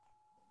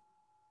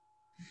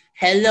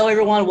Hello,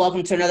 everyone.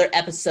 Welcome to another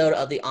episode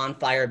of the On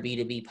Fire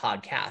B2B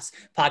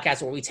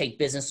podcast where we take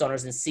business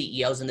owners and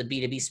CEOs in the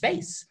B2B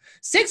space.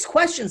 6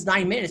 questions,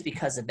 9 minutes,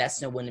 because the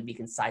best know when to be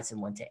concise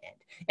and when to end.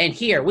 And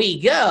here we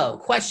go.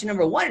 Question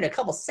number 1 in a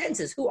couple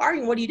sentences. Who are you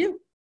and what do you do?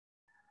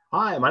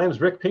 Hi, my name is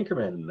Rick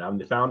Pinkerman. I'm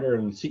the founder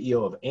and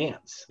CEO of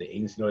ANTS, the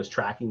Agency Notice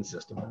Tracking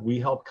System. We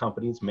help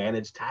companies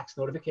manage tax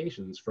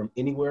notifications from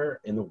anywhere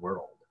in the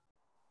world.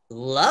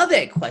 Love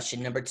it.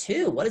 Question number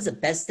 2. What is the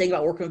best thing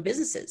about working with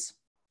businesses?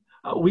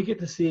 We get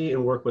to see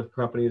and work with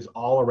companies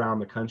all around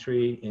the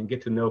country and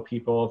get to know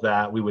people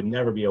that we would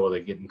never be able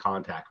to get in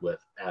contact with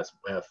as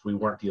if we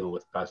weren't dealing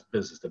with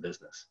business to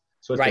business.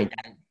 So Right.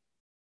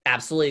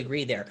 Absolutely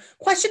agree there.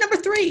 Question number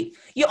 3.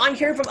 I'm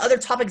hearing from other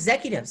top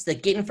executives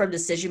that getting from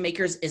decision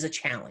makers is a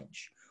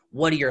challenge.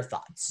 What are your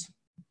thoughts?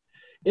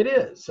 It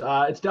is.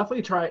 It's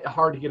definitely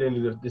hard to get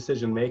into the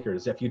decision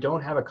makers if you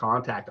don't have a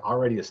contact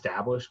already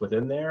established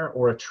within there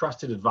or a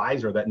trusted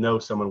advisor that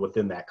knows someone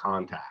within that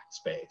contact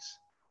space.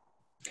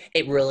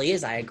 It really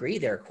is. I agree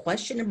there.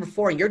 Question number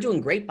 4, and you're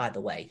doing great, by the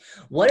way.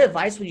 What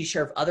advice would you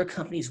share with other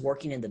companies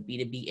working in the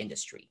B2B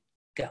industry?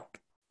 Go.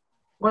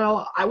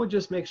 Well, I would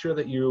just make sure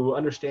that you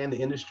understand the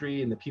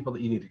industry and the people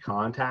that you need to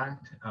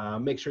contact.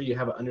 Make sure you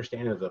have an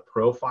understanding of the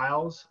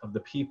profiles of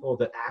the people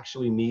that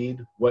actually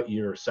need what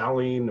you're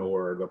selling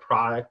or the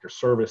product or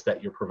service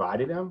that you're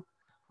providing them,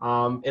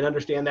 and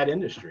understand that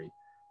industry.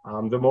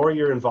 The more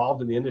you're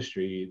involved in the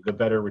industry, the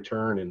better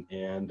return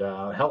and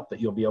help that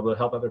you'll be able to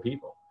help other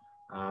people.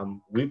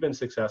 We've been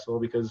successful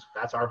because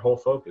that's our whole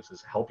focus,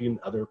 is helping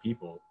other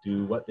people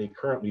do what they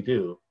currently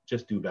do,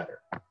 just do better.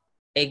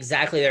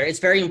 Exactly there. It's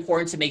very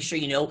important to make sure,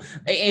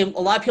 and a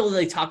lot of people,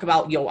 they talk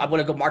about, I want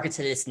to go market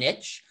to this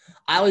niche.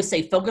 I always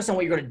say, focus on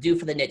what you're going to do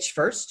for the niche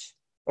first,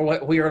 or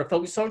what you're going to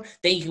focus on.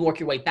 Then you can work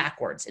your way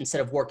backwards instead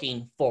of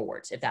working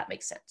forwards, if that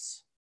makes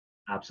sense.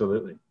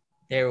 Absolutely.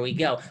 There we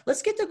go.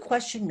 Let's get to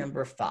question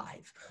number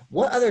 5.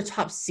 What other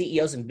top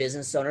CEOs and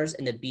business owners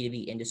in the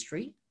B2B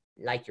industry,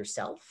 like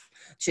yourself,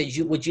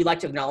 would you like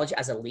to acknowledge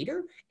as a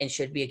leader and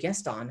should be a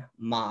guest on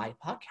my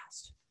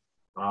podcast?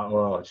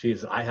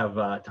 I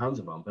have tons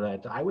of them,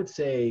 but I would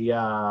say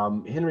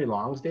Henry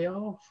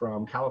Longsdale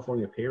from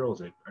California Payroll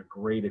is a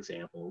great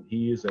example.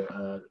 He is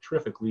a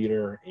terrific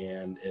leader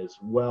and is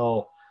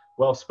well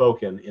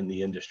spoken in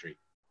the industry.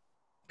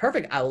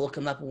 Perfect. I will look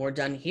him up when we're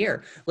done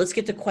here. Let's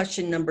get to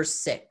question number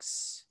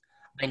 6.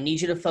 I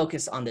need you to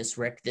focus on this,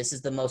 Rick. This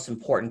is the most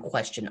important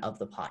question of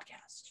the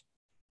podcast.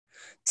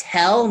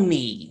 Tell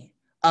me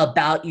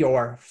about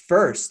your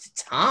first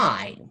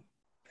sale.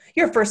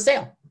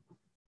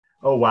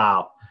 Oh,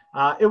 wow.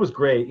 It was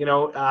great.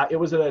 It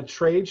was at a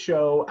trade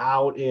show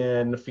out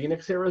in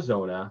Phoenix,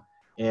 Arizona,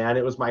 and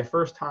it was my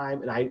first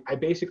time. And I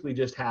basically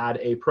just had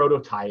a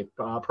prototype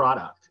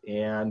product,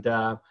 and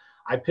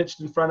I pitched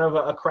in front of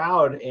a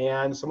crowd,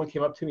 and someone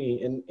came up to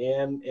me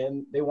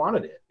and they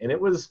wanted it. And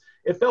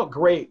it felt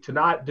great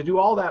to do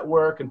all that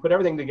work and put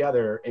everything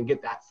together and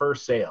get that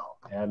first sale.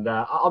 And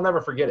I'll never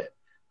forget it.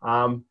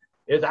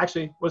 It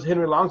actually was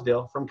Henry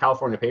Longsdale from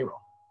California Payroll.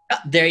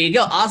 There you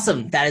go.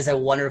 Awesome. That is a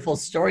wonderful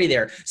story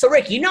there. So,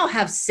 Rick, you now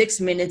have 6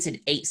 minutes and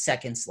 8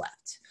 seconds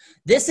left.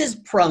 This is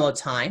promo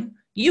time.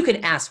 You can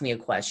ask me a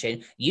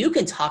question. You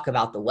can talk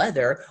about the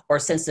weather, or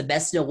since the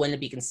best know when to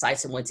be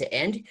concise and when to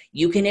end,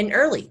 you can end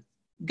early.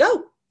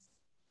 Go.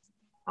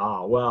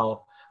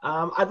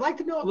 I'd like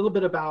to know a little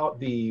bit about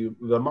the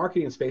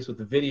marketing space with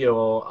the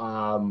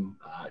video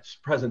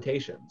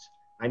presentations.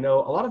 I know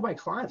a lot of my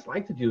clients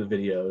like to do the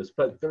videos,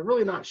 but they're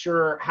really not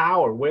sure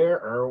how or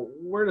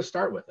where to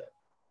start with it.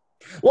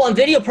 Well, in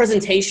video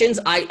presentations,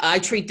 I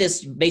treat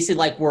this basically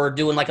like we're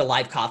doing like a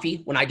live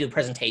coffee when I do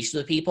presentations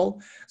with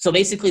people. So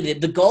basically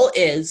the goal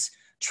is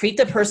treat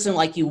the person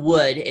like you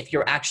would if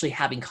you're actually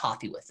having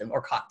coffee with them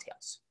or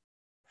cocktails.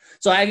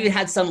 So I've even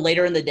had some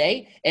later in the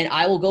day, and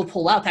I will go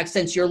pull out,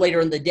 since you're later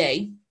in the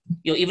day,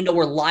 even though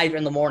we're live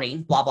in the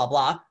morning, blah, blah,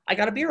 blah, I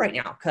got a beer right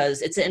now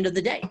because it's the end of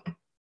the day.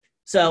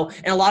 So,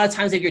 and a lot of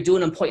times if you're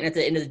doing an appointment at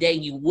the end of the day,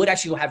 you would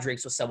actually go have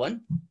drinks with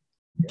someone,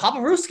 pop a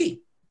brewski.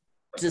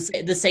 Just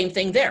the same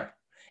thing there.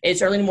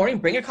 It's early in the morning,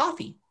 bring a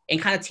coffee and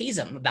kind of tease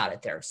them about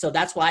it there. So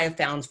that's why I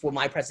found for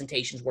my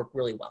presentations work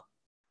really well.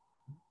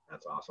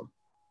 That's awesome.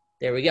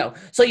 There we go.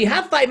 So you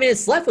have 5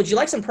 minutes left. Would you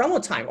like some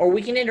promo time, or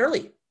we can end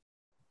early?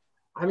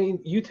 I mean,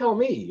 you tell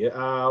me.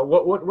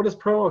 What is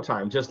promo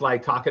time? Just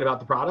like talking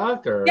about the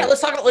product, or? Yeah, let's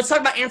talk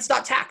about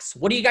Ants.tax.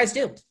 What do you guys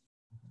do?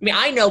 I mean,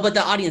 I know, but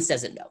the audience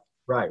doesn't know.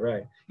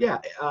 Right. Yeah.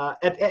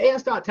 At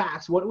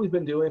Ants.tax, what we've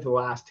been doing for the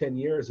last 10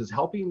 years is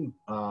helping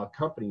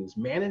companies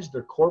manage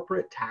their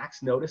corporate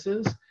tax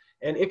notices.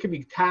 And it could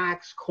be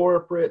tax,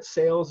 corporate,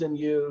 sales and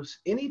use,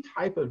 any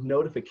type of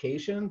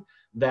notification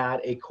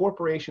that a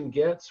corporation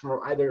gets from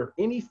either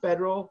any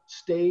federal,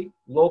 state,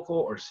 local,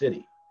 or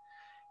city.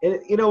 And,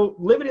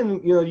 living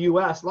in the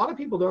U.S., a lot of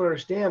people don't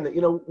understand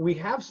that, we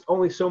have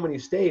only so many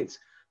states,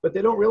 but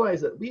they don't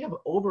realize that we have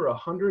over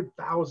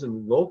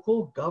 100,000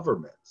 local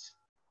governments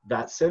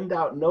that send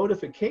out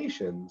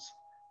notifications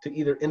to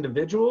either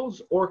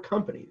individuals or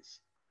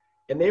companies.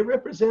 and they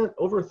represent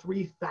over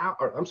 3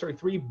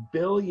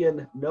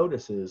 billion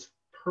notices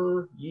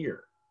per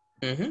year.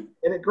 Mm-hmm.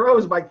 And it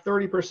grows by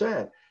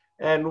 30%.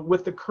 And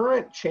with the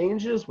current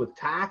changes with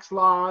tax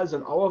laws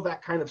and all of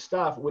that kind of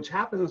stuff, which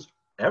happens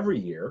every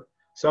year,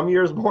 some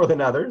years more than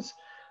others,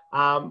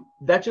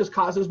 that just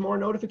causes more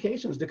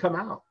notifications to come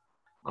out.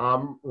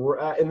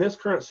 In this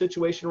current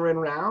situation we're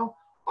in now,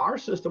 our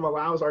system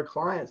allows our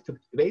clients to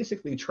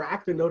basically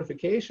track their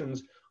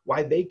notifications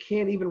why they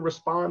can't even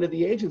respond to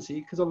the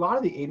agency, because a lot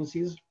of the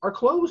agencies are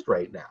closed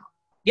right now.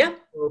 Yeah.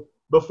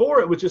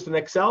 Before it was just an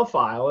Excel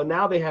file, and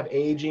now they have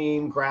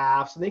aging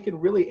graphs, and they can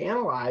really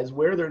analyze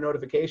where their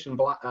notification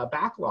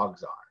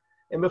backlogs are.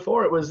 And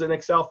before it was an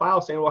Excel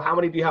file saying, well, how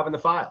many do you have in the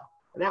file?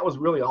 And that was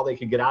really all they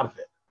could get out of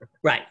it.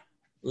 Right.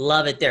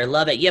 Love it there.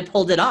 Love it. You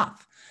pulled it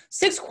off.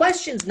 6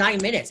 questions, 9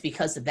 minutes,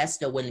 because the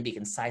best know when to be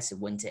concise and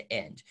when to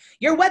end.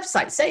 Your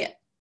website, say it.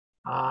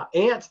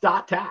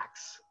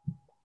 Ants.tax.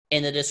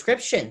 In the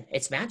description,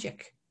 it's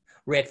magic.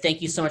 Rick, thank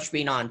you so much for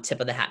being on. Tip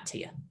of the hat to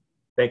you.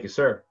 Thank you,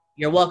 sir.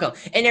 You're welcome.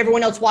 And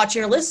everyone else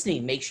watching or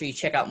listening, make sure you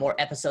check out more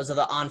episodes of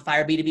the On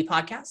Fire B2B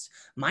podcast.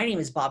 My name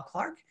is Bob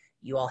Clark.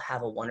 You all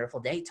have a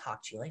wonderful day.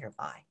 Talk to you later.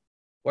 Bye.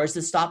 Where's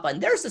the stop button?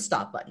 There's the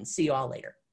stop button. See you all later.